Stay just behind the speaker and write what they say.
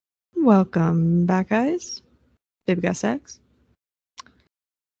Welcome back, guys. Baby Gus X.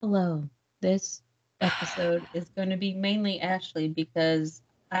 Hello. This episode is going to be mainly Ashley because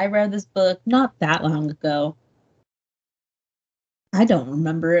I read this book not that long ago. I don't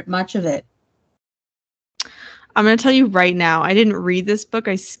remember it much of it. I'm going to tell you right now, I didn't read this book.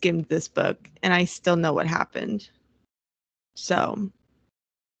 I skimmed this book, and I still know what happened. So,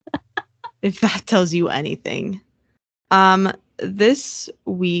 if that tells you anything. This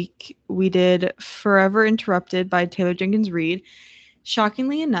week, we did Forever Interrupted by Taylor Jenkins Reid.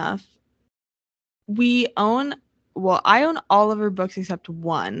 Shockingly enough, I own all of her books except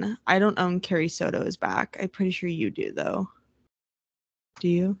one. I don't own Carrie Soto's back. I'm pretty sure you do, though. Do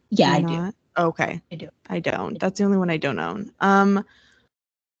you? Yeah, do you I not? do. Okay. I do. I don't. That's the only one I don't own.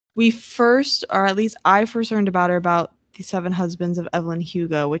 We first, or at least I first learned about her about The Seven Husbands of Evelyn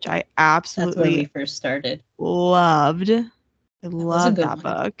Hugo, which I absolutely That's where we first started. loved. I was a loved good that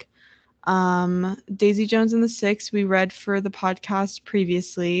one. book. Daisy Jones and the Six, we read for the podcast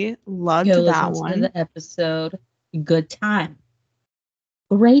previously. Loved Go that listen to one. the episode. Good time.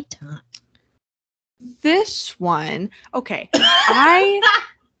 Great time. This one, okay. I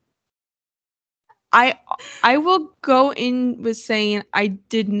will go in with saying I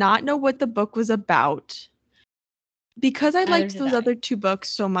did not know what the book was about. Because I liked those other two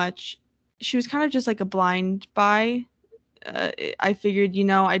books so much, she was kind of just like a blind buy. I figured,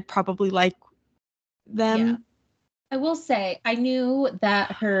 I'd probably like them. Yeah. I will say, I knew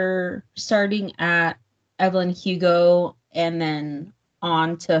that her starting at Evelyn Hugo and then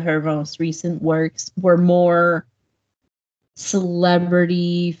on to her most recent works were more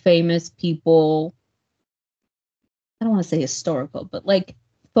celebrity, famous people. I don't want to say historical, but like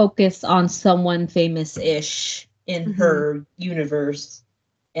focus on someone famous-ish in her universe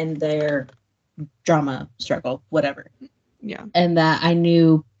and their drama, struggle, whatever. Yeah. And that I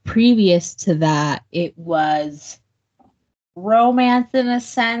knew previous to that, it was romance in a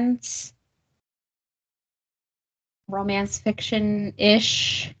sense, romance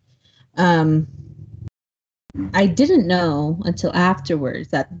fiction-ish. I didn't know until afterwards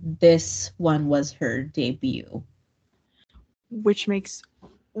that this one was her debut. Which makes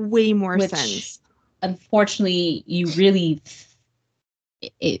way more sense. Unfortunately, you really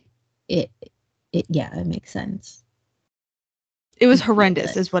it makes sense. It was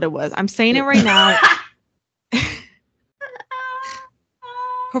horrendous is what it was. I'm saying it right now.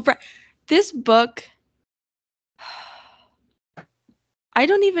 This book, I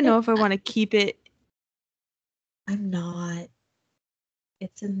don't even know if I want to keep it. I'm not.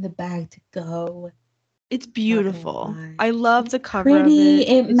 It's in the bag to go. It's beautiful. I love the cover pretty. of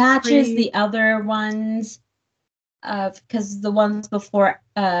it. It matches the other ones. Because the ones before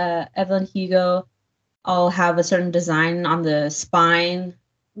Evelyn Hugo all have a certain design on the spine,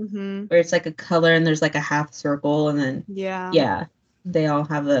 where it's like a color and there's like a half circle, and then they all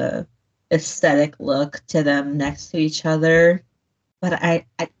have a aesthetic look to them next to each other. But I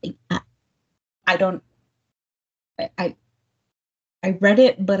don't. I read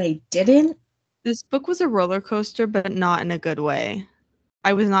it, but I didn't. This book was a roller coaster, but not in a good way.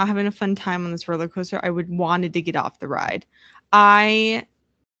 I was not having a fun time on this roller coaster. I wanted to get off the ride. I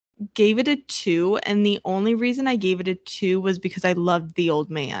gave it a 2, and the only reason I gave it a 2 was because I loved the old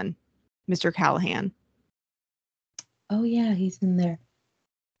man, Mr. Callahan. Oh yeah, he's in there.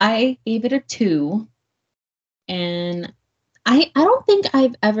 I gave it a 2, and I don't think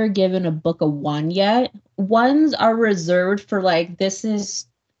I've ever given a book a 1 yet. 1s are reserved for like, this is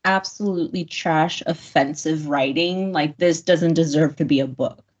absolutely trash, offensive writing. Like, this doesn't deserve to be a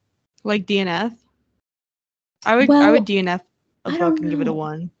book. Like DNF? I would DNF a book and give it a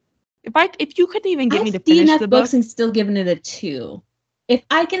 1. If you couldn't even get me to finish the book, books and still giving it a 2. If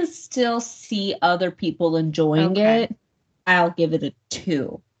I can still see other people enjoying it, I'll give it a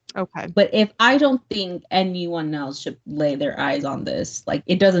 2. Okay. But if I don't think anyone else should lay their eyes on this, like,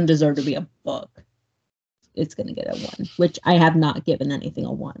 it doesn't deserve to be a book, it's going to get a 1, which I have not given anything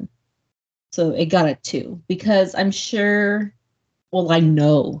a 1. So it got a 2 because I'm sure, I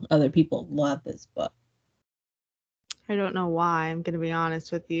know other people love this book. I don't know why, I'm going to be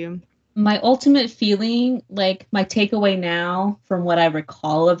honest with you. My ultimate feeling, like my takeaway now from what I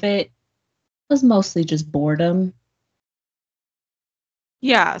recall of it, was mostly just boredom.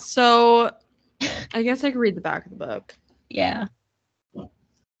 Yeah, so I guess I could read the back of the book. Yeah.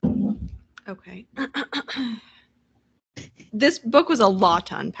 Okay. This book was a lot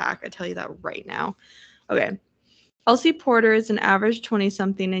to unpack, I tell you that right now. Okay. Elsie Porter is an average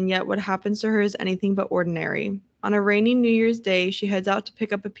 20-something, and yet what happens to her is anything but ordinary. On a rainy New Year's Day, she heads out to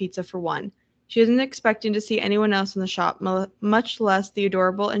pick up a pizza for one. She isn't expecting to see anyone else in the shop, much less the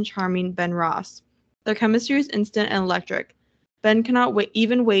adorable and charming Ben Ross. Their chemistry is instant and electric. Ben cannot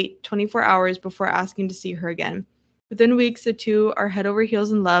even wait 24 hours before asking to see her again. Within weeks, the two are head over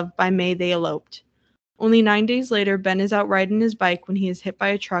heels in love. By May, they eloped. Only 9 days later, Ben is out riding his bike when he is hit by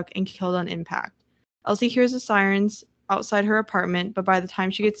a truck and killed on impact. Elsie hears the sirens outside her apartment, but by the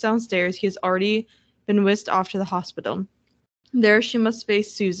time she gets downstairs, he has already been whisked off to the hospital. There, she must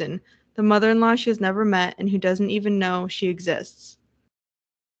face Susan, the mother-in-law she has never met and who doesn't even know she exists.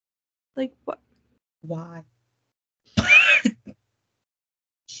 Like, what? Why?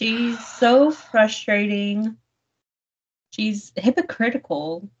 She's so frustrating. She's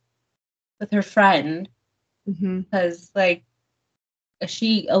hypocritical with her friend because, like,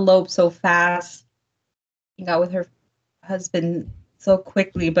 she eloped so fast and got with her husband so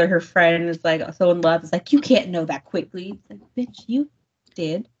quickly, but her friend is like so in love. It's like, you can't know that quickly. It's like, bitch, you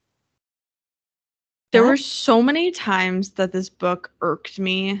did. There were so many times that this book irked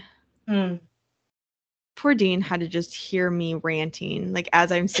me. Poor Dean had to just hear me ranting, like,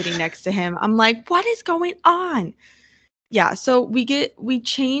 as I'm sitting next to him. I'm like, what is going on? Yeah, so we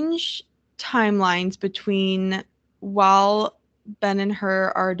change timelines between while Ben and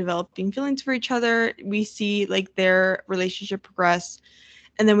her are developing feelings for each other. We see, like, their relationship progress.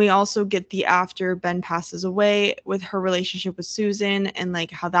 And then we also get the after Ben passes away with her relationship with Susan and,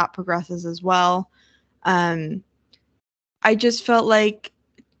 like, how that progresses as well. I just felt like,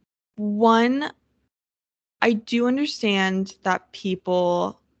 one, I do understand that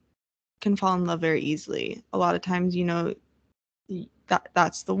people can fall in love very easily. A lot of times, you know,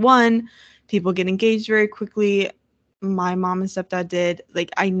 that's the one. People get engaged very quickly. My mom and stepdad did.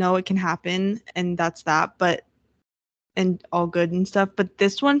 Like, I know it can happen, and that's that, but and all good and stuff. But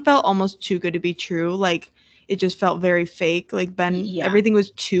this one felt almost too good to be true. Like, it just felt very fake. Like, Ben, everything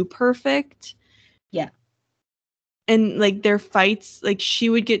was too perfect. Yeah. And, like, their fights, like, she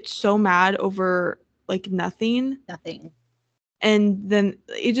would get so mad over, like, nothing. And then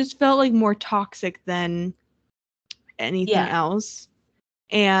it just felt like more toxic than anything else.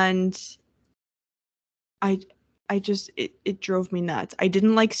 And I just, it drove me nuts. I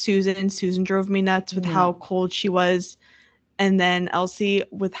didn't like Susan. Susan drove me nuts with how cold she was. And then Elsie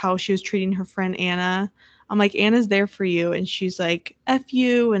with how she was treating her friend Anna. I'm like, Anna's there for you. And she's like, F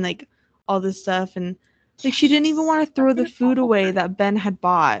you, and, like, all this stuff. And, like, she didn't even want to throw the food away that Ben had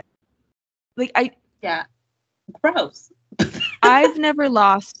bought. Like, Yeah. Gross. I've never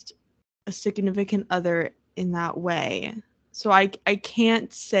lost a significant other in that way. So I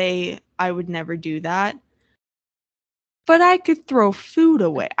can't say I would never do that. But I could throw food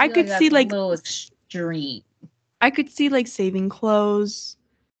away. I could see, like, a little extreme. I could see, like, saving clothes,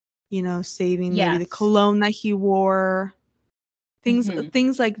 you know, saving maybe the cologne that he wore, things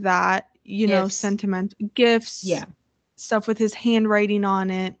like that, you know, sentimental gifts, stuff with his handwriting on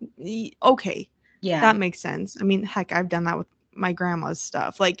it. Okay, that makes sense. I mean, heck, I've done that with my grandma's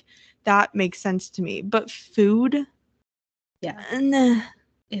stuff. Like, that makes sense to me. But food, nah.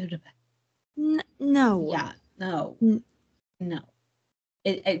 No. Yeah, no.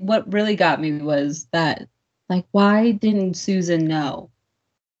 What really got me was that, like, why didn't Susan know?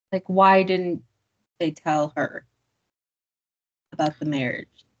 Like, why didn't they tell her about the marriage?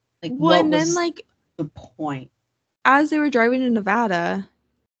 Like, what was the point? As they were driving to Nevada,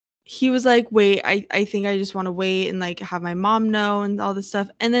 he was like, wait, I think I just want to wait and, like, have my mom know and all this stuff.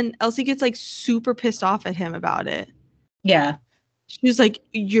 And then Elsie gets, like, super pissed off at him about it. Yeah. She was like,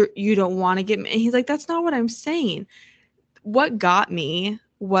 you don't want to get me. And he's like, that's not what I'm saying. What got me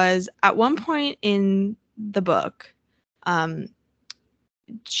was at one point in the book,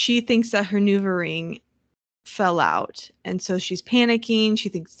 she thinks that her Nuva ring fell out. And so she's panicking. She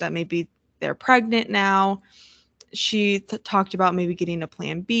thinks that maybe they're pregnant now. She talked about maybe getting a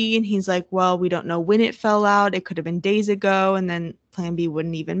plan B. And he's like, well, we don't know when it fell out. It could have been days ago. And then plan B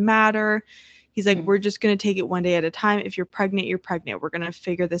wouldn't even matter. He's like, we're just going to take it one day at a time. If you're pregnant, you're pregnant. We're going to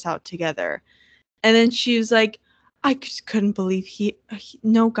figure this out together. And then she was like, I just couldn't believe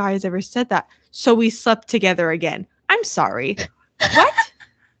no guy has ever said that. So we slept together again. I'm sorry. What?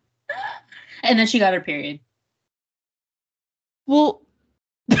 And then she got her period. Well,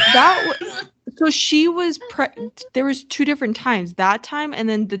 so she was there was two different times. That time and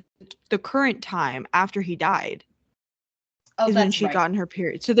then the current time after he died. Is when she gotten her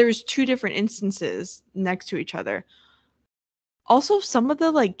period. So there's two different instances next to each other. Also, some of the,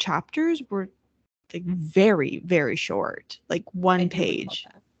 like, chapters were, like, very, very short, like, one page.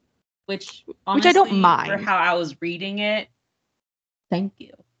 Which honestly, I don't mind. For how I was reading it, thank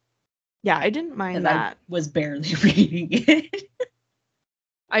you. Yeah, I didn't mind that. I was barely reading it.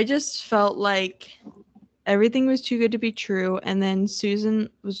 I just felt like everything was too good to be true, and then Susan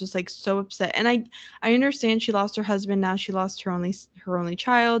was just like so upset. And I understand she lost her husband, now she lost her only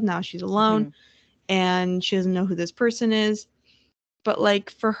child, now she's alone, and she doesn't know who this person is. But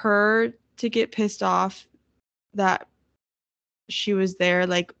like for her to get pissed off that she was there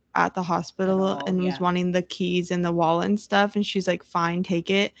like at the hospital and was wanting the keys and the wallet and stuff, and she's like, fine, take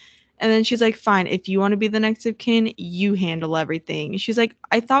it. And then she's like, fine, if you want to be the next of kin, you handle everything. She's like,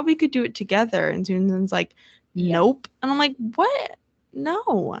 I thought we could do it together. And Susan's like, nope. And I'm like, what?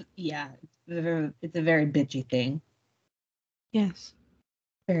 No. Yeah, it's a very bitchy thing. Yes.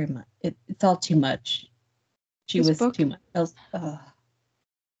 Very much. It's all too much. She was too much.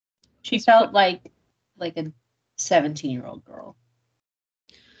 She felt like a 17-year-old girl.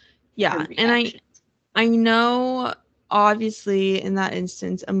 Yeah, and I know obviously in that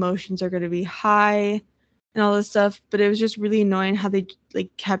instance emotions are going to be high and all this stuff, but it was just really annoying how they like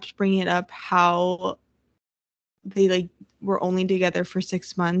kept bringing it up, how they like were only together for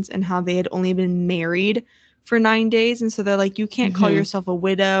 6 months and how they had only been married for 9 days, and so they're like, you can't call yourself a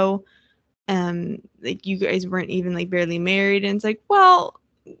widow, like you guys weren't even like barely married. And it's like, well,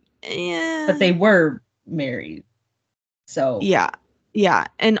 yeah, but they were married, so yeah.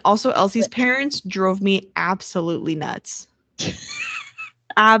 And also Elsie's parents drove me absolutely nuts.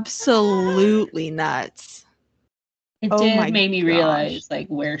 Absolutely nuts. It did make me realize like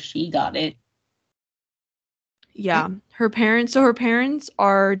where she got it. Yeah, her parents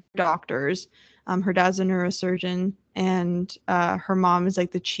are doctors. Her dad's a neurosurgeon, and her mom is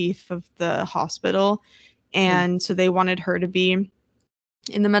like the chief of the hospital, and so they wanted her to be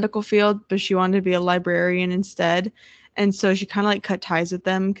in the medical field, but she wanted to be a librarian instead. And so she kind of like cut ties with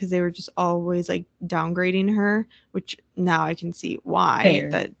them because they were just always like downgrading her, which now I can see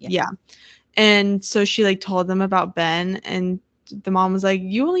why. Yeah. And so she like told them about Ben, and the mom was like,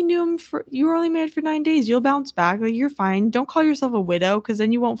 you were only married for 9 days, you'll bounce back, like you're fine, don't call yourself a widow because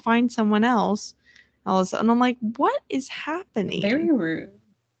then you won't find someone else. All of a sudden I'm like, what is happening? Very rude.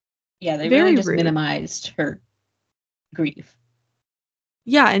 Yeah, they really just minimized her grief.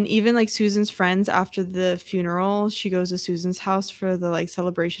 Yeah, and even like Susan's friends after the funeral, she goes to Susan's house for the like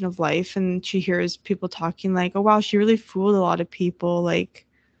celebration of life, and she hears people talking like, oh wow, she really fooled a lot of people, like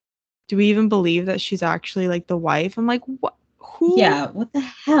do we even believe that she's actually like the wife? I'm like, what? Who? Yeah, what the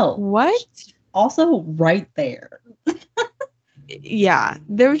hell? What? Also right there. Yeah,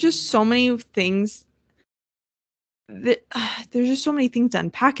 there were just so many things that there's just so many things to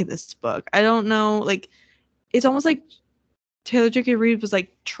unpack in this book. I don't know, like it's almost like Taylor Jenkins Reid was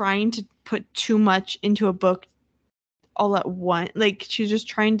like trying to put too much into a book all at once. Like she's just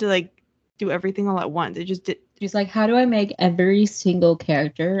trying to like do everything all at once. It just did. She's like, how do I make every single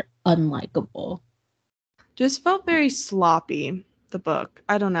character unlikable? Just felt very sloppy, the book.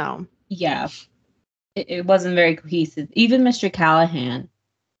 I don't know. Yeah. It wasn't very cohesive. Even Mr. Callahan,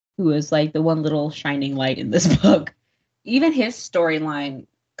 who was like the one little shining light in this book, even his storyline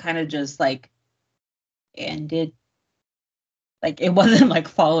kind of just like ended. Like it wasn't like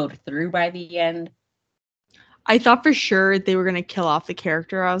followed through by the end. I thought for sure they were gonna kill off the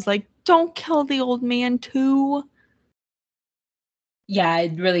character. I was like, don't kill the old man too. Yeah,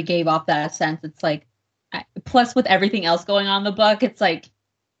 it really gave off that sense. It's like, plus with everything else going on in the book, it's like,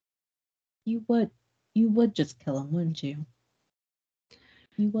 you would just kill him, wouldn't you?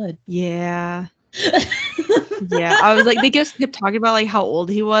 You would. Yeah. Yeah, I was like, they just kept talking about like how old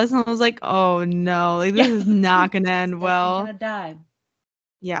he was, and I was like, oh no, like this is not gonna end well. He's gonna die.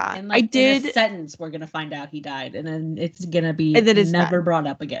 Yeah, and like, in a sentence, we're gonna find out he died, and then it's gonna be never brought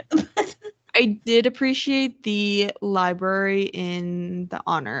up again. I did appreciate the library in the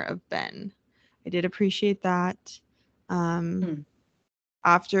honor of Ben. I did appreciate that.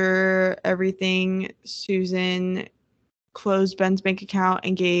 After everything, Susan closed Ben's bank account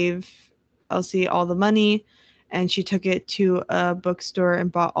and gave Elsie all the money, and she took it to a bookstore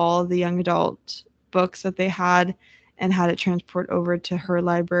and bought all the young adult books that they had and had it transport over to her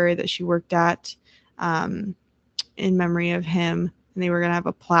library that she worked at, in memory of him. And they were going to have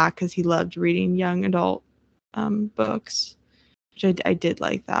a plaque because he loved reading young adult books, which I did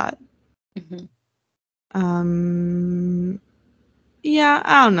like that. Yeah,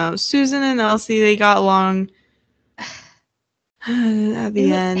 I don't know. Susan and Elsie, they got along at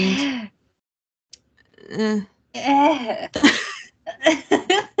the end.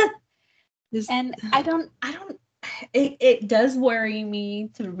 And I don't it does worry me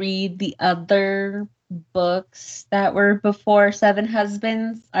to read the other books that were before Seven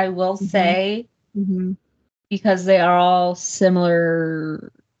Husbands, I will say, because they are all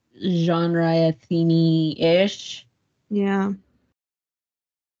similar genre theme-ish. Yeah.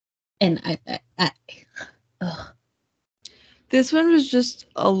 And this one was just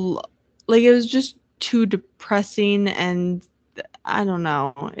like, it was just too depressing, and I don't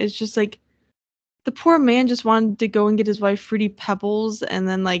know. It's just like the poor man just wanted to go and get his wife Fruity Pebbles, and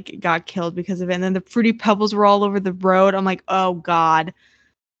then like got killed because of it. And then the Fruity Pebbles were all over the road. I'm like, oh God.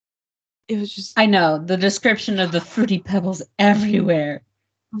 It was just. I know the description of the Fruity Pebbles everywhere.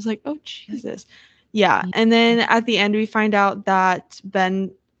 I was like, oh Jesus. Yeah. And then at the end we find out that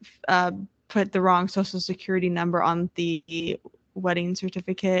Ben put the wrong social security number on the wedding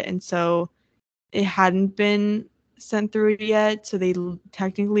certificate, and so it hadn't been sent through yet, so they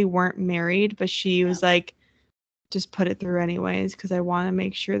technically weren't married, but she was like, just put it through anyways because I want to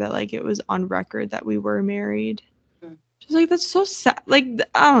make sure that like it was on record that we were married. She's like, that's so sad. Like,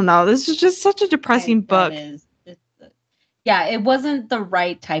 I don't know, this is just such a depressing book. Yeah, it wasn't the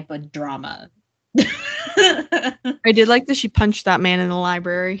right type of drama. I did like that she punched that man in the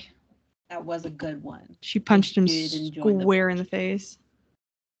library. That was a good one. She punched him square in the face.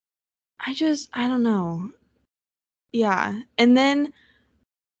 I don't know. Yeah. And then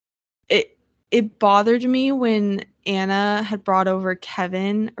it bothered me when Anna had brought over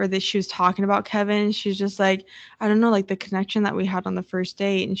Kevin, or that she was talking about Kevin. She's just like, I don't know, like the connection that we had on the first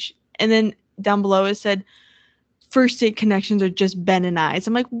date. And then down below it said, first date connections are just Ben and I. So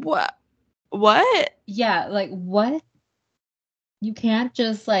I'm like, what? What? Yeah, like what? You can't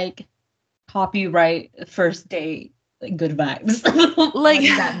just like copyright first date like good vibes. Like, what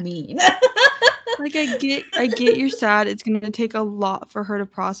does that mean? Like, I get you're sad. It's going to take a lot for her to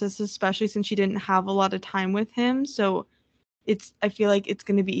process, especially since she didn't have a lot of time with him. So I feel like it's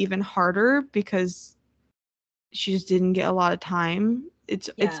going to be even harder because she just didn't get a lot of time. It's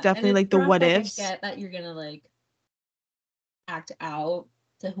definitely like the what ifs. I get that you're going to like act out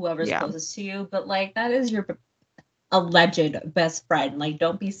to whoever's closest to you, but like that is your alleged best friend. Like,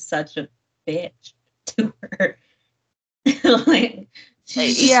 don't be such a bitch to her. Like,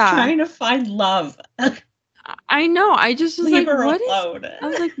 she's just trying to find love. I know. I just was Leave like, her what alone. I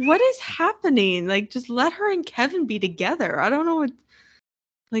was like, what is happening? Like, just let her and Kevin be together. I don't know what.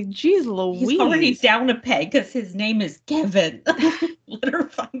 Like, geez Louise. He's already down a peg because his name is Kevin. Let her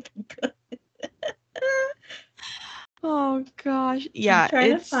find good. Oh gosh. Yeah. I'm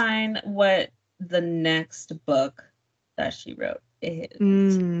trying to find what the next book that she wrote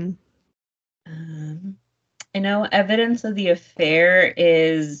is. I know Evidence of the Affair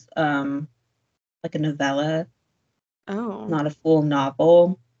is like a novella. Oh. Not a full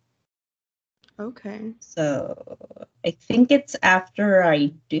novel. Okay. So I think it's After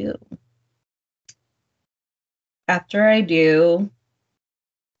I Do. After I Do,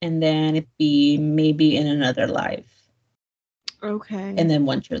 and then it'd be Maybe in Another Life. Okay. And then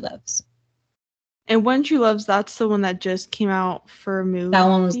One True Loves. And One True Loves, that's the one that just came out for a movie? That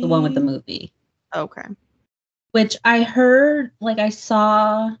one was the one with the movie. Okay. Which I heard, like I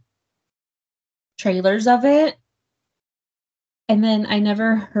saw trailers of it, and then I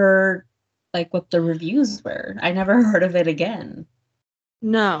never heard like what the reviews were. I never heard of it again.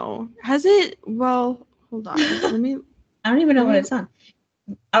 No. Has it? Well, hold on. Let me. I don't even know what it's on.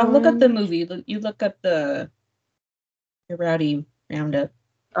 I'll look up the movie. You look up your Rowdy Roundup.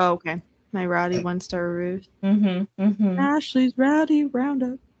 Oh, okay. My Rowdy 1-star reviews. Mm-hmm. Ashley's Rowdy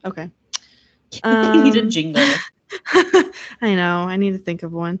Roundup. Okay. You need a jingle. I know. I need to think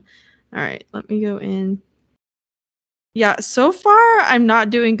of one. All right. Let me go in. Yeah. So far, I'm not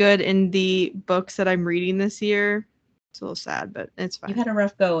doing good in the books that I'm reading this year. It's a little sad, but it's fine. You had a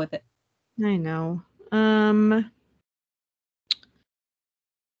rough go with it. I know.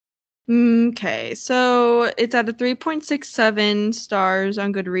 Okay, so it's at a 3.67 stars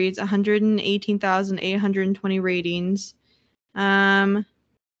on Goodreads, 118,820 ratings. It's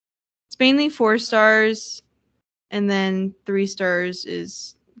mainly 4 stars, and then 3 stars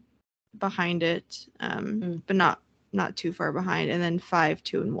is behind it, but not too far behind, and then 5,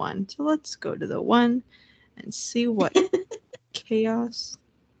 2, and 1. So let's go to the 1 and see what chaos.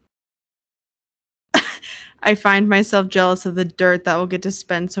 I find myself jealous of the dirt that will get to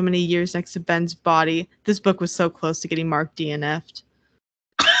spend so many years next to Ben's body. This book was so close to getting marked DNF'd.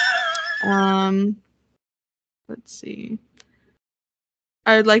 Let's see.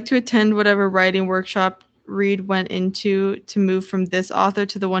 I would like to attend whatever writing workshop Reid went into to move from this author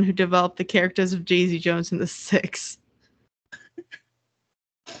to the one who developed the characters of Daisy Jones and the Six.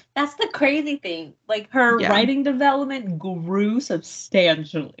 That's the crazy thing. Like, her writing development grew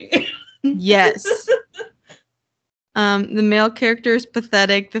substantially. Yes. The male character is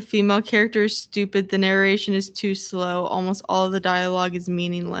pathetic. The female character is stupid. The narration is too slow. Almost all of the dialogue is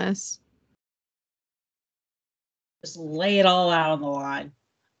meaningless. Just lay it all out on the line.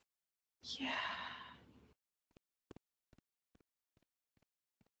 Yeah.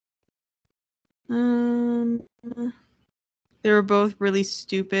 They were both really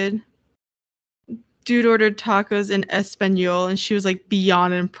stupid. Dude ordered tacos in Espanol, and she was like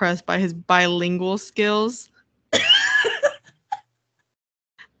beyond impressed by his bilingual skills.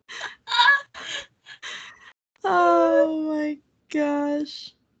 Oh my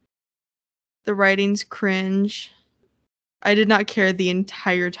gosh. The writing's cringe. I did not care the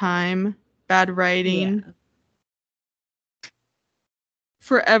entire time. Bad writing. Yeah.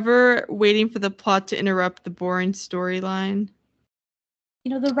 Forever waiting for the plot to interrupt the boring storyline.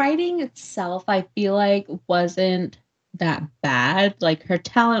 You know, the writing itself, I feel like, wasn't that bad. Like, her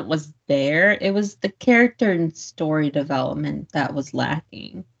talent was there. It was the character and story development that was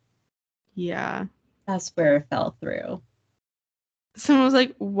lacking. Yeah. That's where it fell through. Someone was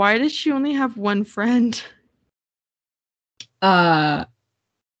like, why does she only have one friend?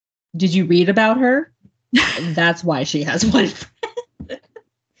 Did you read about her? That's why she has one friend.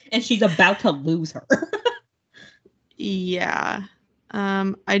 And she's about to lose her. Yeah.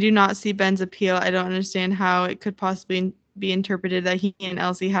 I do not see Ben's appeal. I don't understand how it could possibly be interpreted that he and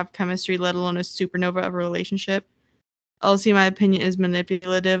Elsie have chemistry, let alone a supernova of a relationship. Elsie, in my opinion, is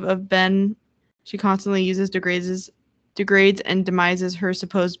manipulative of Ben. She constantly uses, degrades, and demises her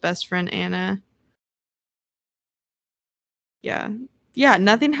supposed best friend, Anna. Yeah. Yeah,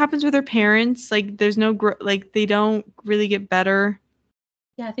 nothing happens with her parents. Like, there's no, like, they don't really get better.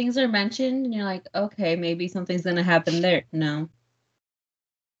 Yeah, things are mentioned, and you're like, okay, maybe something's going to happen there. No.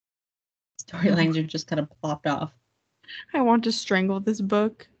 Storylines are just kind of plopped off. I want to strangle this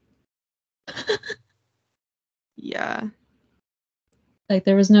book. Yeah. Like,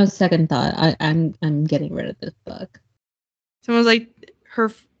 there was no second thought. I'm getting rid of this book. Someone was like,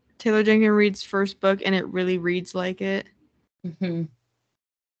 her Taylor Jenkins Reid's first book, and it really reads like it. Mm-hmm.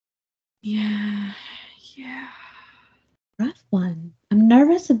 Yeah. Yeah. Rough one. I'm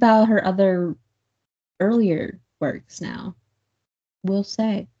nervous about her other earlier works now. We'll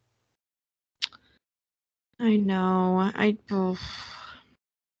say. I know. At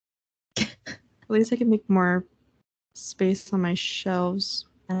least I can make more space on my shelves.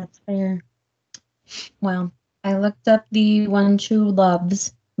 That's fair. Well, I looked up the One True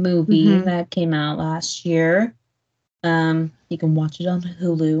Loves movie that came out last year. You can watch it on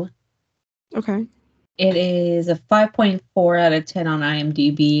Hulu. Okay. It is a 5.4 out of 10 on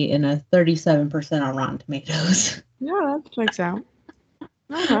IMDb and a 37% on Rotten Tomatoes. Yeah, that checks out.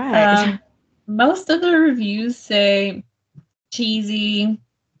 All right. Most of the reviews say cheesy,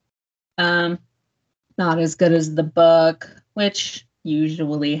 not as good as the book, which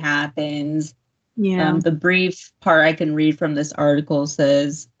usually happens. Yeah. The brief part I can read from this article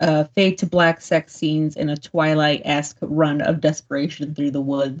says, fade to black sex scenes in a Twilight-esque run of desperation through the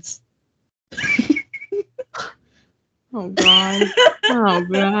woods. Oh, God. Oh,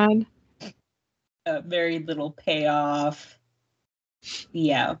 God. Very little payoff.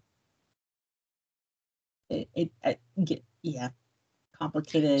 Yeah. Yeah.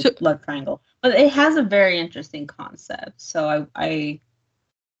 Complicated love triangle. But it has a very interesting concept. So I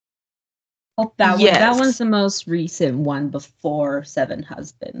hope that one's the most recent one before Seven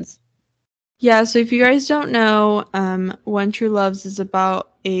Husbands. Yeah, so if you guys don't know, One True Loves is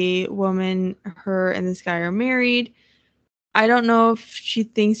about a woman, her and this guy are married. I don't know if she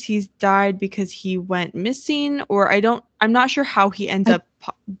thinks he's died because he went missing, or I'm not sure how he ends up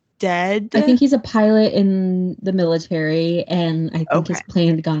dead. I think he's a pilot in the military, and I think his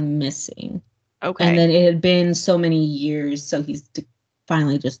plane had gone missing. Okay. And then it had been so many years, so he's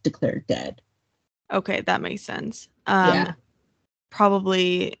finally just declared dead. Okay, that makes sense. Yeah.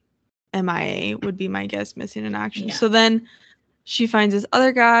 Probably MIA would be my guess, missing in action. Yeah. So then she finds this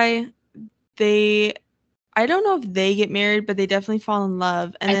other guy. I don't know if they get married, but they definitely fall in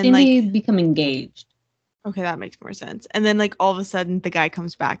love. And then they become engaged. Okay, that makes more sense. And then like all of a sudden the guy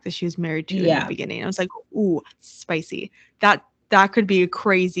comes back that she was married to in the beginning. I was like, ooh, spicy. That could be a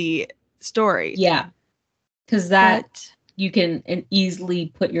crazy story. Yeah. Because you can easily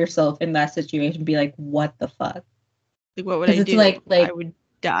put yourself in that situation and be like, what the fuck? Like, what would I do? Like I would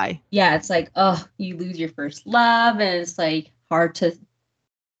die. Yeah, it's like, oh, you lose your first love, and it's like hard to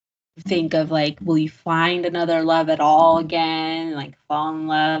think of like, will you find another love at all again? Like fall in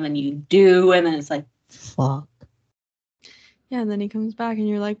love, and you do, and then it's like, fuck. Yeah, and then he comes back, and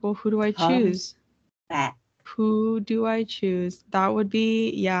you're like, well, who do I choose? Who do I choose? That would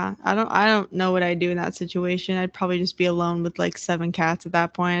be, yeah. I don't know what I'd do in that situation. I'd probably just be alone with like 7 cats at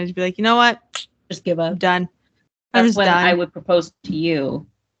that point. I'd just be like, you know what? Just give up. I'm done. That's when I would propose to you.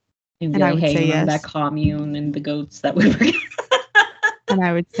 And I would say yes. That commune and the goats that we were. And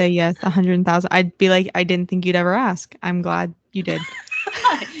I would say yes, 100,000. I'd be like, I didn't think you'd ever ask. I'm glad you did.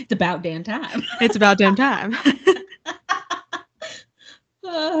 It's about damn time. It's about damn time.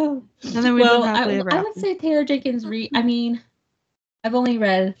 Oh. And then we live happily ever I after. would say Taylor Jenkins Reid. I mean, I've only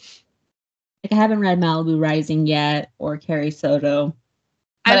read, like, I haven't read Malibu Rising yet or Carrie Soto.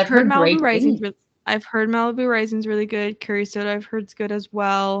 But I've heard Malibu great Rising's things. I've heard Malibu Rising's really good. Carrie Soda I've heard is good as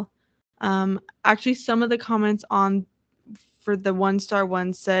well. Actually, some of the comments for the 1-star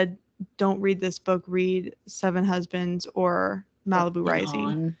one said, "Don't read this book. Read Seven Husbands or Malibu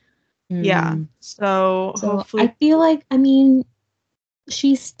Rising." Yeah. So hopefully, I feel like, I mean,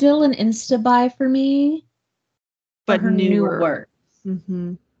 she's still an insta-buy for me. but her newer. new work.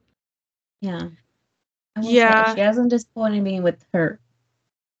 Mm-hmm. Yeah. I will say, she hasn't disappointed me with her.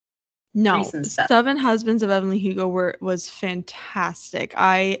 No, Seven Husbands of Evelyn Hugo was fantastic.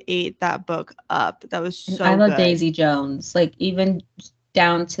 I ate that book up. That was so good. I love Daisy Jones, like even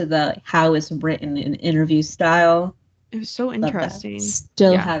down to the how it's written in interview style. It was so interesting.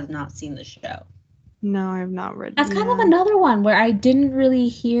 Still have not seen the show. No, I have not read. That's kind of another one where I didn't really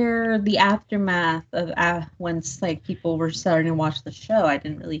hear the aftermath of once like people were starting to watch the show. I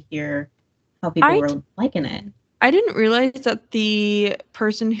didn't really hear how people were liking it. I didn't realize that the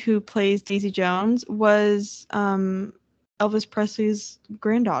person who plays Daisy Jones was Elvis Presley's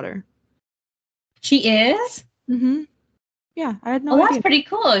granddaughter. She is? Mm-hmm. Yeah, I had no idea. Oh, that's pretty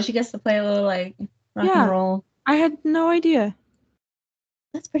cool. She gets to play a little like rock and roll. I had no idea.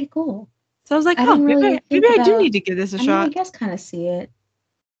 That's pretty cool. So I was like, maybe I do need to give this a shot. I guess kind of see it.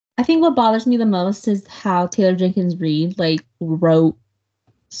 I think what bothers me the most is how Taylor Jenkins Reid like wrote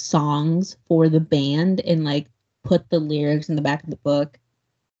songs for the band and like put the lyrics in the back of the book,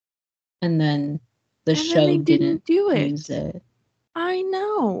 and then the show didn't use it. I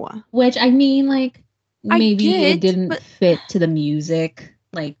know. Which, I mean, like, maybe it didn't fit to the music,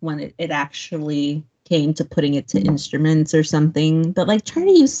 like when it actually came to putting it to instruments or something. But like, try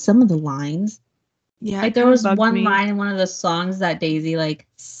to use some of the lines. Yeah, like there was one line in one of the songs that Daisy like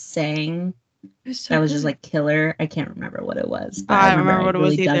sang that was just like killer. I can't remember what it was, but I remember what it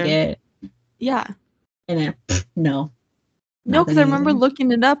was either. Dug it. Yeah. And then no, because I remember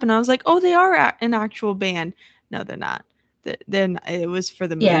looking it up and I was like, oh, they are an actual band. No, they're not. Then it was for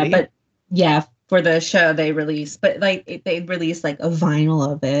the movie. Yeah, for the show they released, but like they released like a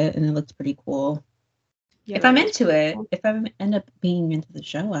vinyl of it, and it looked pretty cool. Yeah, if I'm into it, if I end up being into the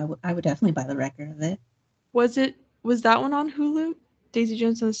show, I would definitely buy the record of it. Was that one on Hulu? Daisy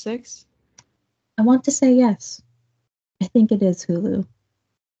Jones and the Six? I want to say yes. I think it is Hulu.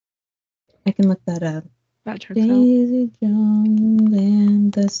 I can look that up. Daisy Jones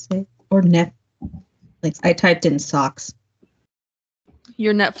and the Six, or Netflix. I typed in socks.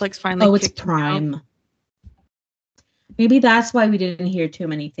 Your Netflix finally. Oh, it's Prime. Maybe that's why we didn't hear too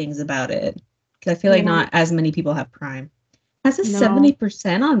many things about it. Because I feel like not as many people have Prime. Has a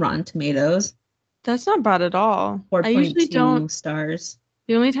 70% on Rotten Tomatoes. That's not bad at all. 4.2 I usually don't stars.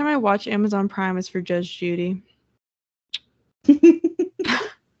 The only time I watch Amazon Prime is for Judge Judy.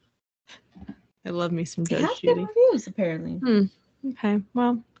 I love me some Judge Judy. Good reviews, apparently. Okay,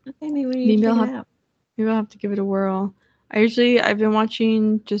 well. Okay, maybe I'll have to give it a whirl. I've been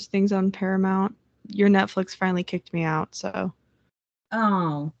watching just things on Paramount. Your Netflix finally kicked me out, so.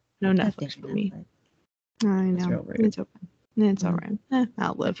 Oh. No Netflix for me. I know. It's okay. It's all right.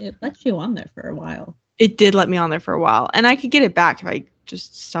 I'll live. It lets you on there for a while. It did let me on there for a while, and I could get it back if I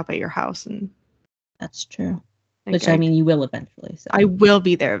just stop at your house and. That's true. Which I mean, you will eventually. So. I will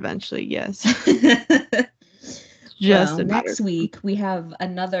be there eventually. Yes. Next week we have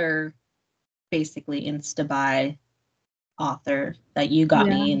another, basically insta-buy author that you got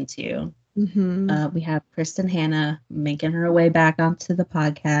me into. Mm-hmm. We have Kristen Hanna making her way back onto the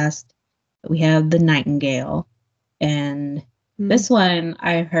podcast. We have The Nightingale, and this one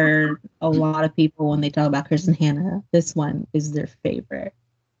I heard a lot of people when they talk about Kristen Hanna. This one is their favorite,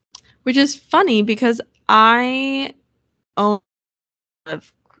 which is funny because I own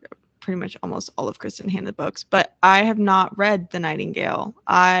pretty much almost all of Kristen Hanna books, but I have not read The Nightingale.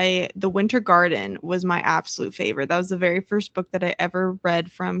 The Winter Garden was my absolute favorite. That was the very first book that I ever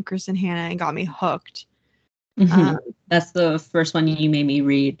read from Kristen Hanna and got me hooked. Mm-hmm. That's the first one you made me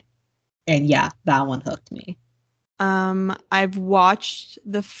read, and yeah, that one hooked me. I've watched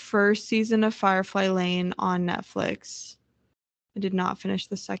the first season of Firefly Lane on Netflix. I did not finish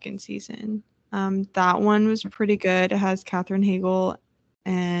the second season. That one was pretty good. It has Katherine Hagel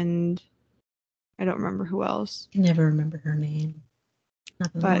and I don't remember who else. I never remember her name.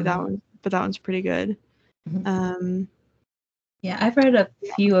 But that one's pretty good. Mm-hmm. Yeah, I've read a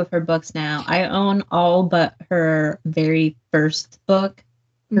few of her books now. I own all but her very first book.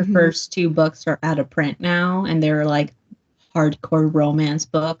 Her first 2 books are out of print now, and they're like hardcore romance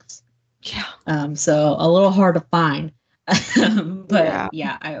books. Yeah. So a little hard to find. But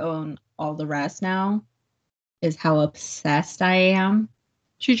yeah, I own all the rest now. Is how obsessed I am.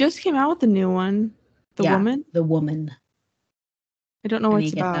 She just came out with a new one. The Woman? The Woman. I don't know I what need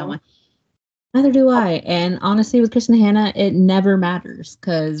it's to get about. that one. Neither do I. And honestly, with Kristen Hanna, it never matters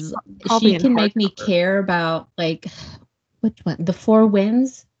because she can make me care about like which one? The Four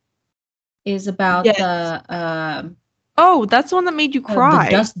Winds is about the oh, that's the one that made you cry.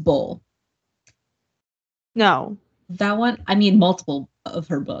 The Dust Bowl. No. That one, I mean, multiple of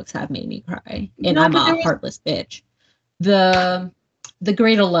her books have made me cry. And I'm a heartless bitch. The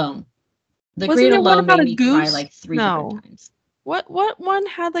Great Alone. The Great Alone made me cry like 3 different times. What one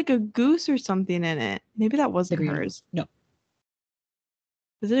had like a goose or something in it? Maybe that wasn't hers. No.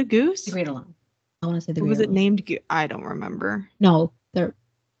 Was it a goose? The Great Alone. I want to say The Great Alone. Was it named goose? I don't remember. No, there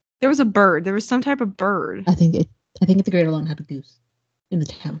was a bird. There was some type of bird. I think The Great Alone had a goose in the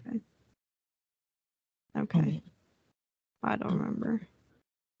town. Okay. I don't remember.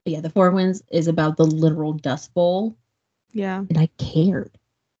 But yeah, The Four Winds is about the literal Dust Bowl. Yeah. And I cared.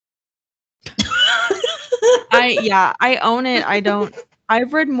 I own it.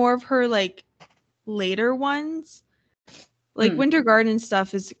 I've read more of her like later ones. Like Winter Garden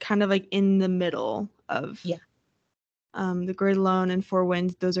stuff is kind of like in the middle of The Great Alone and Four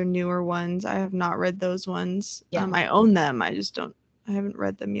Winds. Those are newer ones. I have not read those ones. Yeah. I own them. I haven't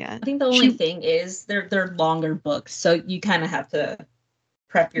read them yet. I think the only thing is they're longer books, so you kind of have to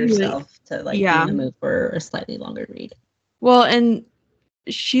prep yourself to like be in the mood for a slightly longer read. Well, and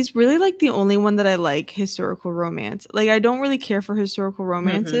she's really like the only one that I like historical romance. Like I don't really care for historical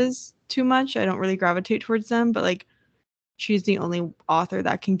romances too much. I don't really gravitate towards them, but like she's the only author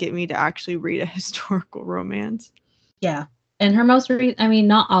that can get me to actually read a historical romance. Yeah. And her most I mean,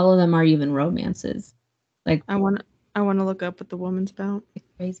 not all of them are even romances. Like I want to look up what The Woman's about. It's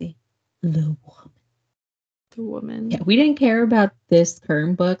crazy. The Woman. Yeah, we didn't care about this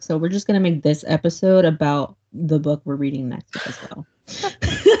current book, so we're just gonna make this episode about the book we're reading next week as well.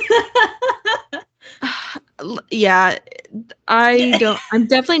 Yeah, I'm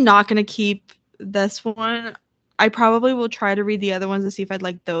definitely not gonna keep this one. I probably will try to read the other ones to see if I'd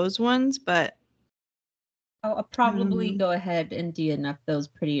like those ones, but I'll probably go ahead and DNF those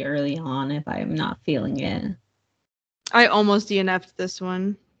pretty early on if I'm not feeling it. I almost DNF'd this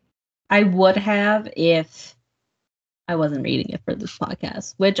one. I would have if I wasn't reading it for this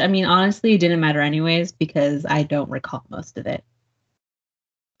podcast, which I mean, honestly, it didn't matter anyways because I don't recall most of it.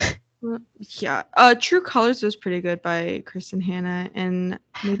 Yeah. True Colors was pretty good by Kristen Hanna, and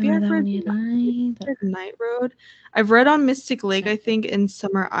maybe I've read Night Road. I've read On Mystic Lake, I think, in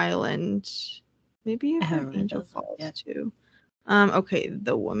Summer Island. Maybe I've read Angel Falls too. Okay,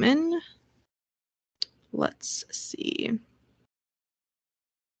 The Woman. Let's see.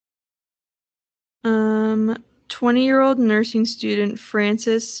 20-year-old nursing student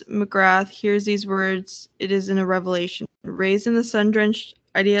Frances McGrath hears these words. It is in a revelation. Raised in the sun-drenched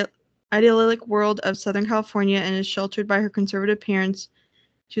idyllic world of Southern California and is sheltered by her conservative parents,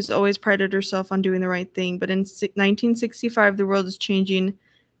 she's always prided herself on doing the right thing. But in 1965, the world is changing,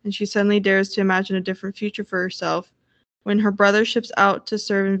 and she suddenly dares to imagine a different future for herself. When her brother ships out to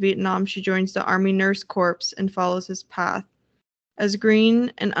serve in Vietnam, she joins the Army Nurse Corps and follows his path. As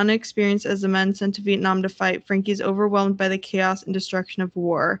green and unexperienced as the men sent to Vietnam to fight, Frankie is overwhelmed by the chaos and destruction of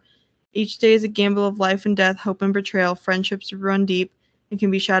war. Each day is a gamble of life and death, hope and betrayal. Friendships run deep and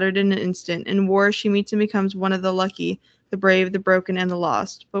can be shattered in an instant. In war, she meets and becomes one of the lucky, the brave, the broken, and the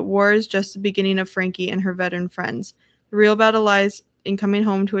lost. But war is just the beginning of Frankie and her veteran friends. The real battle lies in coming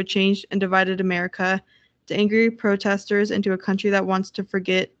home to a changed and divided America, to angry protesters, and to a country that wants to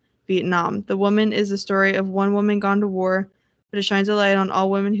forget Vietnam. The Woman is the story of one woman gone to war, but it shines a light on all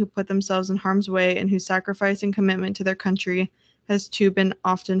women who put themselves in harm's way and whose sacrifice and commitment to their country has too been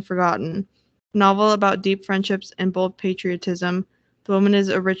often forgotten. A novel about deep friendships and bold patriotism, The Woman is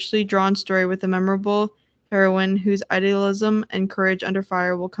a richly drawn story with a memorable heroine whose idealism and courage under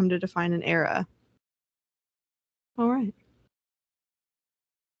fire will come to define an era. All right.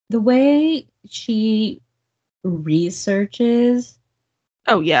 The way she researches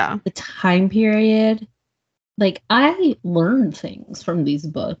the time period, like I learn things from these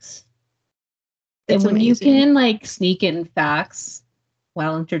books. It's and when amazing. You can like sneak in facts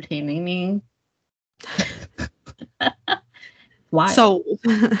while entertaining me. Why? So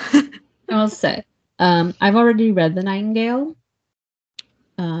I'll say. I've already read The Nightingale.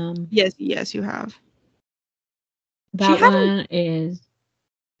 Yes, you have. That one is...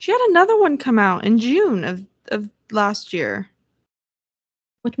 She had another one come out in June of last year.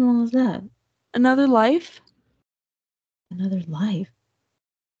 Which one was that? Another Life? Another Life?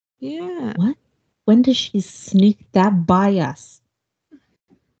 Yeah. What? When did she sneak that by us?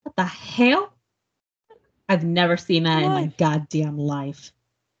 What the hell? I've never seen that in my goddamn life.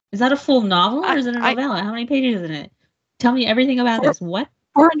 Is that a full novel or is it a novella? How many pages is in it? Tell me everything about this. What?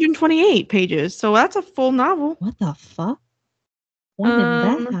 428 pages. So that's a full novel. What the fuck? When did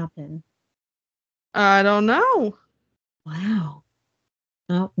that happen? I don't know. Wow.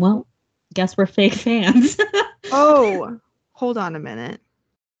 Oh, well, guess we're fake fans. Oh, hold on a minute.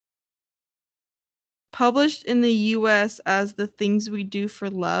 Published in the US as The Things We Do for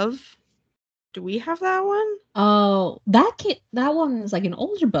Love. Do we have that one? Oh, that one is like an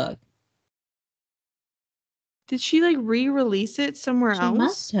older book. Did she like re-release it somewhere else? She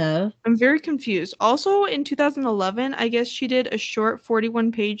must have. I'm very confused. Also in 2011, I guess she did a short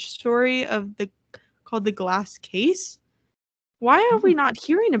 41-page story called The Glass Case. Why are we not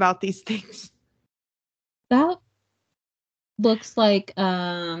hearing about these things? That looks like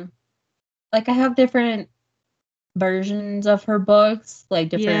I have different versions of her books, like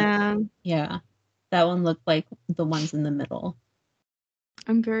different. Yeah. That one looked like the ones in the middle.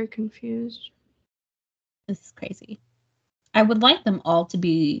 I'm very confused. This is crazy. I would like them all to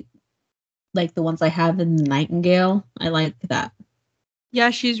be like the ones I have in the Nightingale. I like that. Yeah,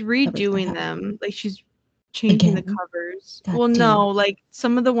 she's redoing them. Like she's changing the covers. Well, no, like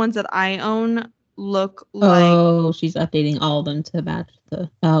some of the ones that I own look like. Oh, she's updating all of them to match the.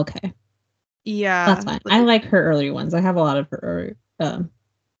 Oh, okay. Yeah, that's fine. Like, I like her earlier ones. I have a lot of her.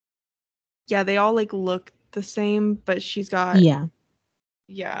 Yeah, they all like look the same, but she's got.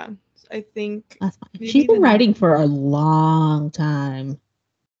 Yeah, I think that's fine. She's been writing for a long time.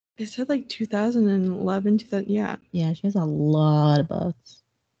 It said like 2011, 2000. Yeah. Yeah, she has a lot of books.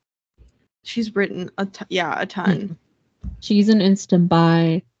 She's written a ton. Yeah. She's an instant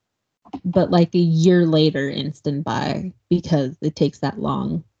buy, but like a year later instant buy because it takes that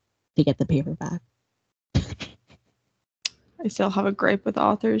long to get the paperback. I still have a gripe with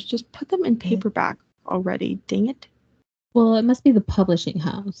authors. Just put them in paperback already. Dang it. Well, it must be the publishing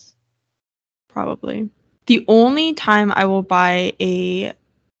house. Probably. The only time I will buy a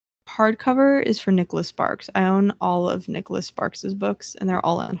hardcover is for Nicholas Sparks. I own all of Nicholas Sparks's books, and they're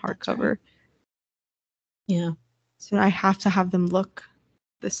all in hardcover. Right. Yeah. So I have to have them look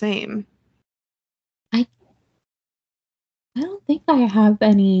the same. I don't think I have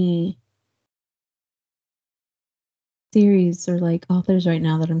any series or like authors right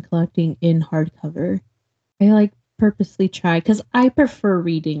now that I'm collecting in hardcover. I like purposely try because I prefer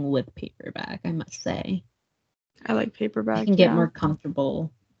reading with paperback, I must say. I like paperback. I can get more comfortable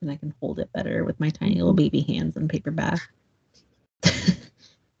and I can hold it better with my tiny little baby hands in paperback.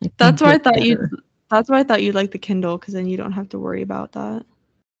 That's why I thought you'd like the Kindle, because then you don't have to worry about that.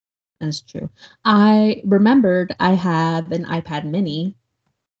 That's true. I remembered I have an iPad mini.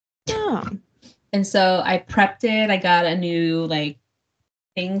 Yeah. And so I prepped it. I got a new like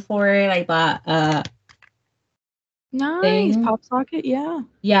thing for it. I bought a nice pop socket.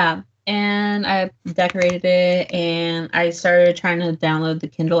 Yeah. And I decorated it and I started trying to download the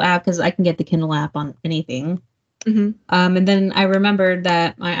Kindle app because I can get the Kindle app on anything. Mm-hmm. And then I remembered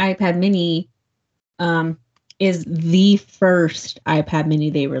that my iPad mini is the first iPad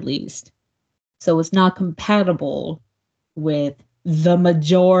mini they released. So it's not compatible with the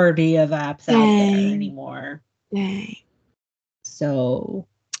majority of apps out there anymore. Dang. So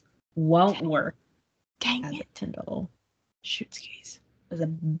won't work. Dang as it. A Kindle. Shootskis. It was a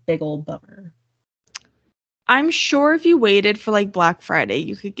big old bummer. I'm sure if you waited for like Black Friday,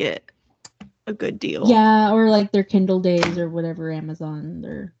 you could get a good deal. Yeah, or like their Kindle days or whatever, Amazon,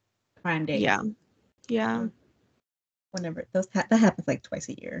 their Prime days. Yeah. Whenever that happens like twice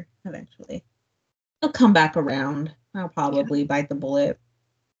a year, eventually. They'll come back around. I'll probably bite the bullet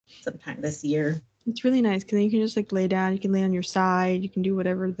sometime this year. It's really nice because then you can just like lay down. You can lay on your side. You can do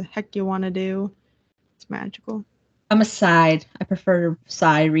whatever the heck you want to do. It's magical. I'm a side. I prefer to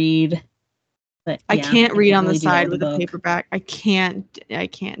side read. But I can't read on the side with a paperback. I can't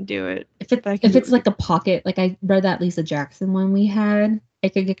do it. If it's like a pocket, like I read that Lisa Jackson one we had, I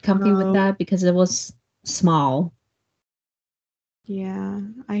could get comfy with that because it was small. Yeah,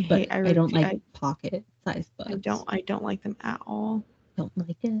 I don't like pocket size books. I don't like them at all. Don't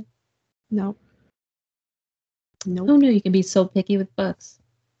like it. Nope. Who knew you can be so picky with books?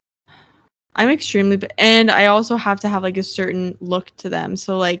 I'm extremely, and I also have to have like a certain look to them.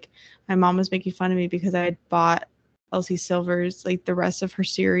 So like my mom was making fun of me because I had bought Elsie Silver's, like the rest of her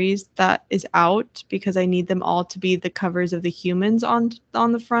series that is out, because I need them all to be the covers of the humans on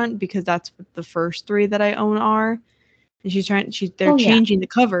the front, because that's what the first 3 that I own are. And they're changing the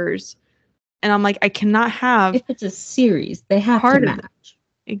covers, and I'm like, I cannot have, if it's a series, they have to match.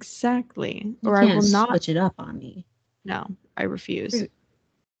 Exactly. You can't I will not switch it up on me. No, I refuse.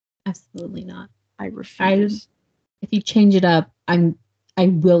 Absolutely not. I refuse. If you change it up, I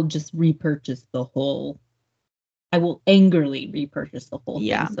will just repurchase the whole. I will angrily repurchase the whole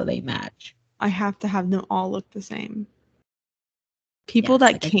thing so they match. I have to have them all look the same. People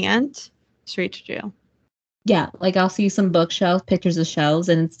that can't, straight to jail. Yeah, like I'll see some bookshelves, pictures of shelves,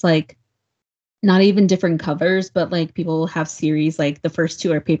 and it's like not even different covers, but like people have series, like the first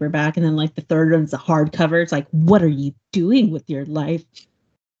 2 are paperback, and then like the third one's a hardcover. It's like, what are you doing with your life?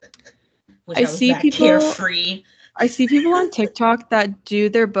 I see people carefree. I see people on TikTok that do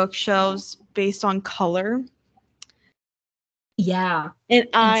their bookshelves based on color. Yeah. And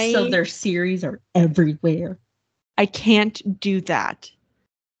so their series are everywhere. I can't do that.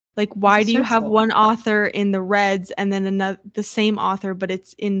 Like, why do you have one author in the reds and then the same author, but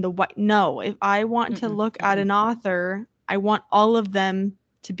it's in the white? No, if I want to look at an author, I want all of them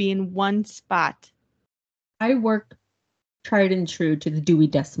to be in one spot. I work tried and true to the Dewey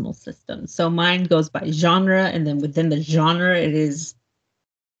Decimal System. So mine goes by genre, and then within the genre, it is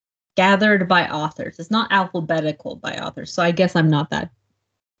gathered by authors. It's not alphabetical by authors. So I guess I'm not that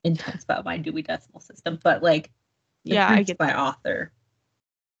intense about my Dewey Decimal System, but like, I get by author.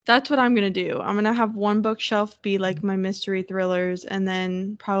 That's what I'm going to do. I'm going to have one bookshelf be like my mystery thrillers, and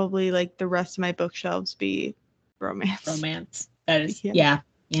then probably like the rest of my bookshelves be romance. That is, yeah.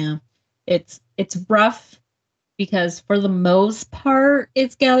 It's rough because for the most part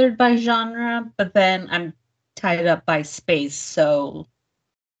it's gathered by genre, but then I'm tied up by space. So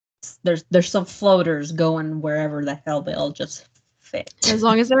there's some floaters going wherever the hell they'll just fit. As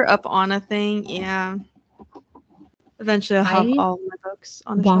long as they're up on a thing, yeah. Eventually, I'll have all my books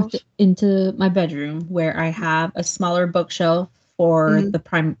on the shelf. Walked into my bedroom where I have a smaller bookshelf for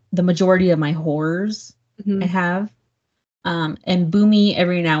the majority of my horrors I have. And Boomy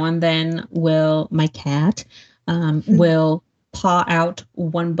every now and then my cat will paw out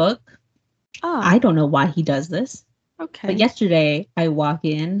one book. I don't know why he does this. Okay. But yesterday I walk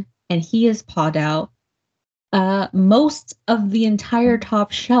in and he has pawed out most of the entire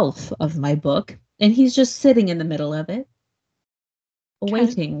top shelf of my book. And he's just sitting in the middle of it,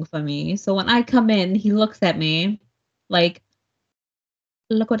 waiting for me. So when I come in, he looks at me like,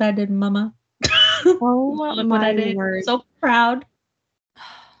 look what I did, mama. Oh, look what I did. Word. So proud.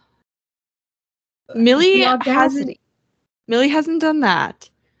 Millie hasn't done that.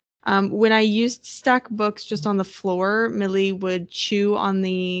 When I used to stack books just on the floor, Millie would chew on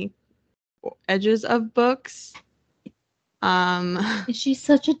the edges of books. She's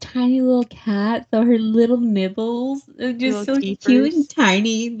such a tiny little cat, so her little nibbles are just so cute and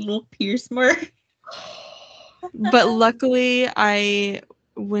tiny, little pierce mark. But luckily,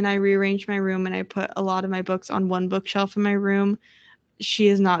 when I rearranged my room and I put a lot of my books on one bookshelf in my room, she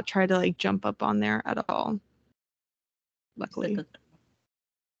has not tried to like jump up on there at all. Luckily.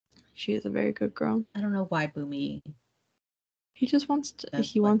 She is a very good girl. I don't know why Boomy. He just wants to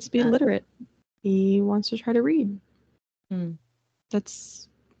be literate. He wants to try to read. That's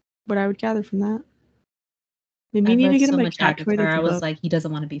what I would gather from that. Maybe you need to get him a cat toy. I was like, he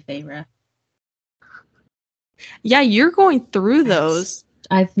doesn't want to be Feyre. Yeah, you're going through those.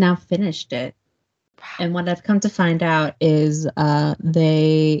 I've now finished it. And what I've come to find out is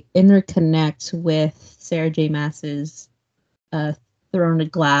they interconnect with Sarah J. Maas's Throne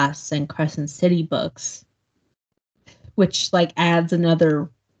of Glass and Crescent City books, which like adds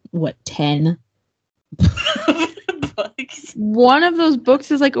another 10 books. One of those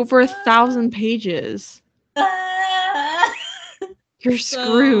books is like over 1,000 pages. You're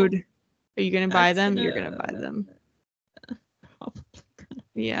screwed. Are you gonna buy them? You're gonna buy them.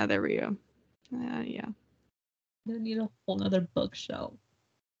 Yeah, there we go. Yeah. I need a whole nother bookshelf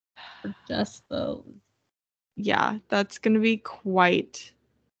for just those. Yeah, that's gonna be quite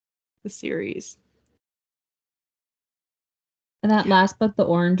the series. And that last book, the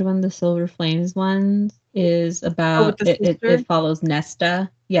orange one, the Silver Flames one, is about it follows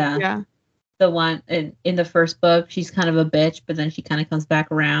Nesta. Yeah. The one in the first book, she's kind of a bitch, but then she kind of comes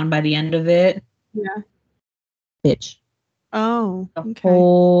back around by the end of it. Yeah. Bitch. Oh. The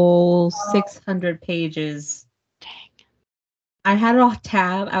whole 600 pages. Dang. I had a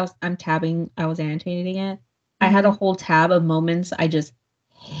tab. I was annotating it. I had a whole tab of moments I just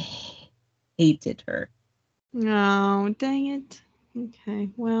hated her. No, dang it. Okay,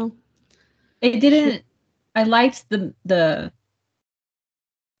 well. It didn't I liked the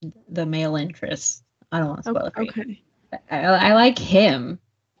male interest. I don't want to spoil it for you. Okay. I like him.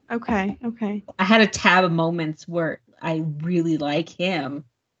 Okay. I had a tab of moments where I really like him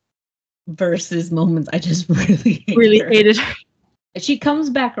versus moments I just really hated her. She comes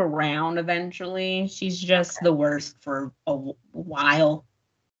back around eventually. She's just the worst for a while.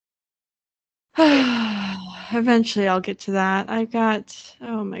 Eventually I'll get to that.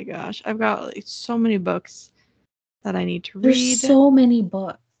 Oh my gosh, I've got like so many books that I need to read. There's so many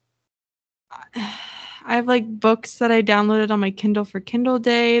books. I have like books that I downloaded on my Kindle for Kindle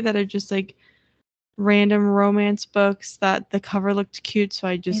Day that are just like random romance books that the cover looked cute, so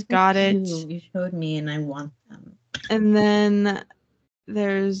I just got it. You showed me and I want them. And then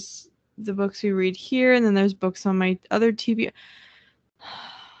there's the books we read here, and then there's books on my other TV.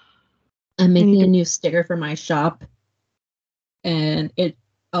 I'm making a new sticker for my shop, and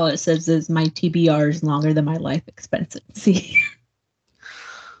all it says is my TBR is longer than my life expectancy.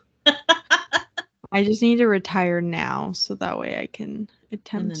 I just need to retire now, so that way I can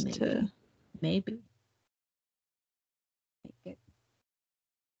attempt to. Maybe.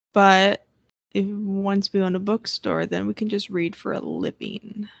 But once we own a bookstore, then we can just read for a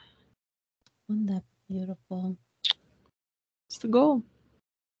living. Isn't that beautiful? It's the goal.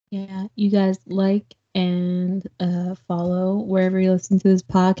 Yeah, you guys like and follow wherever you listen to this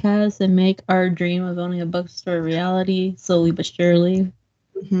podcast and make our dream of owning a bookstore a reality slowly but surely.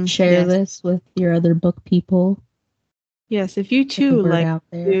 Mm-hmm. Share this with your other book people. Yes, if you too like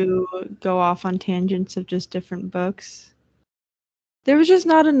to go off on tangents of just different books. There was just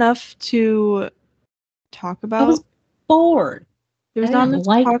not enough to talk about. I was bored. There was not enough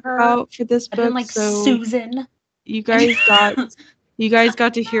to talk about for this book. I didn't like Susan. You guys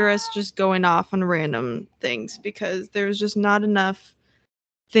got to hear us just going off on random things because there was just not enough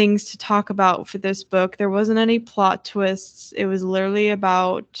things to talk about for this book. There wasn't any plot twists. It was literally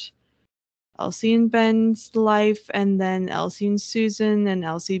about Elsie and Ben's life, and then Elsie and Susan, and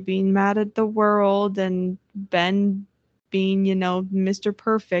Elsie being mad at the world, and Ben being, Mr.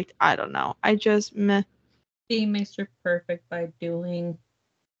 Perfect. I don't know. I just meh. Being Mr. Perfect by doing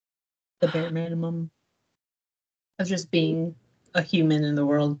the bare minimum of just being a human in the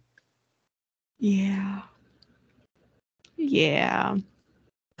world. Yeah.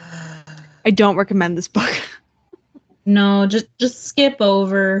 I don't recommend this book. No, just skip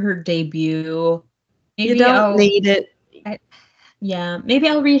over her debut. Maybe you don't need it. Maybe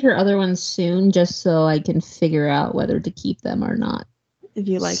I'll read her other ones soon, just so I can figure out whether to keep them or not. If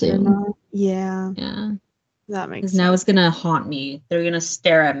you like it or not. Yeah. That makes sense. Now it's gonna haunt me. They're gonna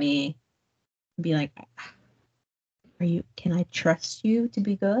stare at me and be like, can I trust you to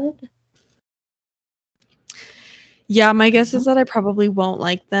be good? Yeah, my guess is that I probably won't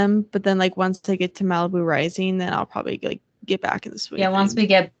like them, but then once I get to Malibu Rising, then I'll probably get back in the swing. Yeah, once we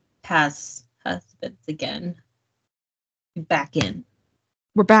get past husbands again. Back in.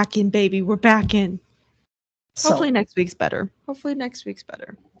 We're back in, baby. We're back in. Hopefully next week's better.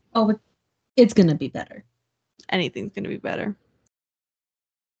 Oh, it's gonna be better. Anything's gonna be better.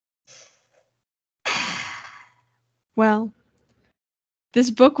 Well, this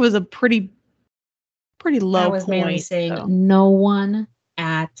book was a pretty low I was point. Mainly saying no one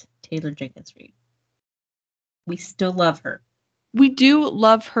at Taylor Jenkins Reid. We still love her. We do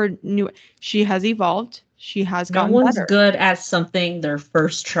love her she has evolved. She has gotten better. No one's good at something their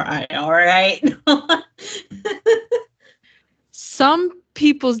first try, all right? Some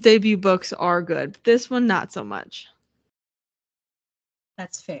people's debut books are good. This one, not so much.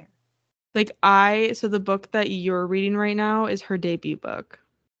 That's fair. So the book that you're reading right now is her debut book.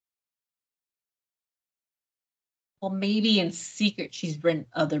 Well, maybe in secret she's written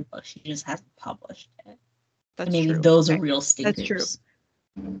other books. She just hasn't published it. That's maybe true. Those are real stinkers. That's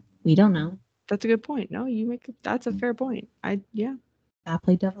true. We don't know. That's a good point. No, that's a fair point. I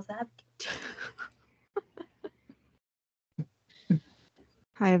play devil's advocate.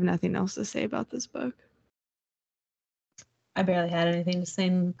 I have nothing else to say about this book. I barely had anything to say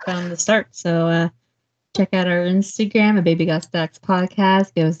from the start. So check out our Instagram, a Baby Got Stacks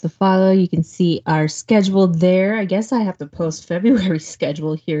podcast. Give us a follow. You can see our schedule there. I guess I have to post February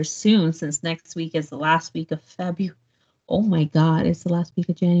schedule here soon, since next week is the last week of February. Oh my God, it's the last week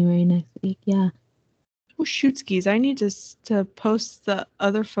of January next week. Yeah. Oh, shoot skis. I need to post the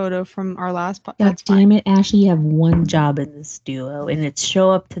other photo from our last podcast. God damn it, Ashley, you have one job in this duo, and it's show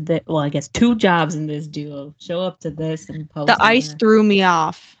up to the, well, I guess 2 jobs in this duo. Show up to this and post. The ice threw me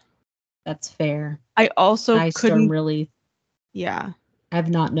off. That's fair. I also couldn't really. Yeah. I've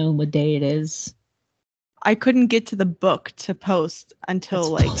not known what day it is. I couldn't get to the book to post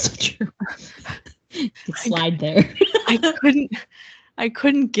until That's also true. Slide there. I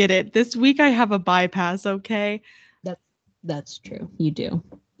couldn't get it. This week I have a bypass, okay? That's true. You do.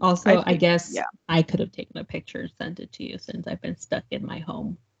 Also, I guess I could have taken a picture and sent it to you since I've been stuck in my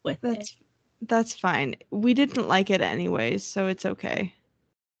home with it. That's fine. We didn't like it anyways, so it's okay.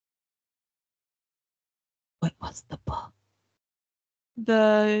 What was the book?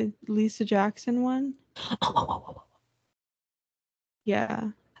 The Lisa Jackson one? Oh. Yeah.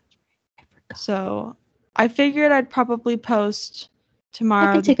 I forgot. So I figured I'd probably post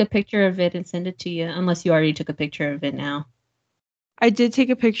tomorrow. I can take a picture of it and send it to you, unless you already took a picture of it now. I did take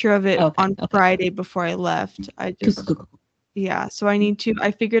a picture of it on Friday before I left. Yeah, so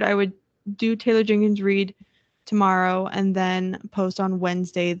I figured I would do Taylor Jenkins Reid tomorrow and then post on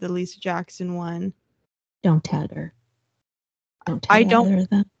Wednesday the Lisa Jackson one. Don't tag her. Don't tag either of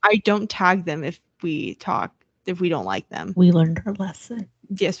them. I don't tag them if we don't like them. We learned our lesson.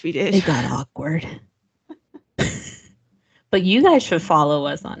 Yes, we did. It got awkward. But you guys should follow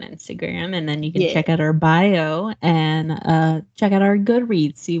us on Instagram, and then you can check out our bio and check out our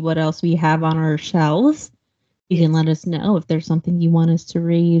Goodreads, see what else we have on our shelves. You can let us know if there's something you want us to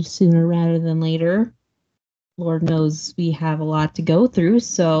read sooner rather than later. Lord knows we have a lot to go through,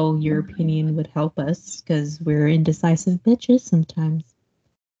 so your opinion would help us because we're indecisive bitches sometimes.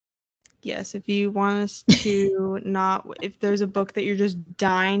 Yes, if you want us to if there's a book that you're just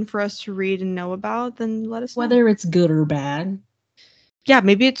dying for us to read and know about, then let us know. Whether it's good or bad. Yeah,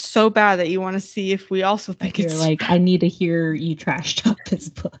 maybe it's so bad that you want to see if we also think it's like, bad. I need to hear you trash talk this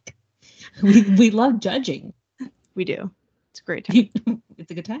book. We love judging. We do. It's a great time.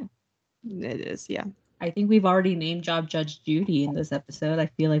 It's a good time. It is, yeah. I think we've already named Judge Judy in this episode. I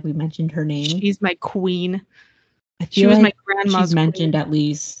feel like we mentioned her name. She's my queen. She was my grandma's she's mentioned queen. At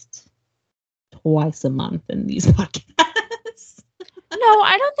least twice a month in these podcasts. No,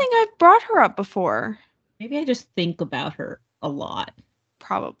 I don't think I've brought her up before. Maybe I just think about her a lot.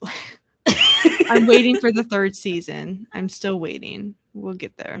 Probably. I'm waiting for the 3rd season. I'm still waiting. We'll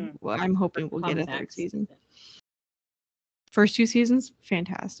get there. Well, I'm hoping we'll get a 3rd season. First 2 seasons,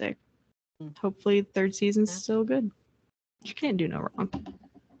 fantastic. Hopefully 3rd season's still good. She can't do no wrong.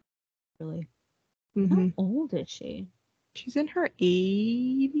 Really? Mm-hmm. How old is she? She's in her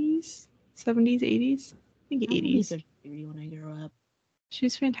 80s, 70s, 80s. I think 80s. When I grow up.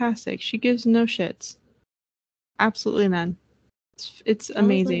 She's fantastic. She gives no shits. Absolutely none. It's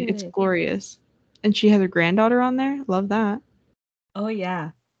amazing. It's glorious. And she has her granddaughter on there. Love that. Oh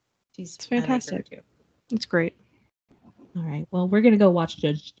yeah. It's fantastic. Like it's great. All right. Well, we're going to go watch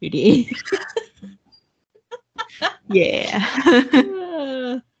Judge Judy. Yeah.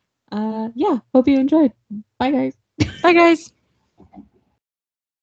 Yeah. Hope you enjoyed. Bye, guys. Bye, guys.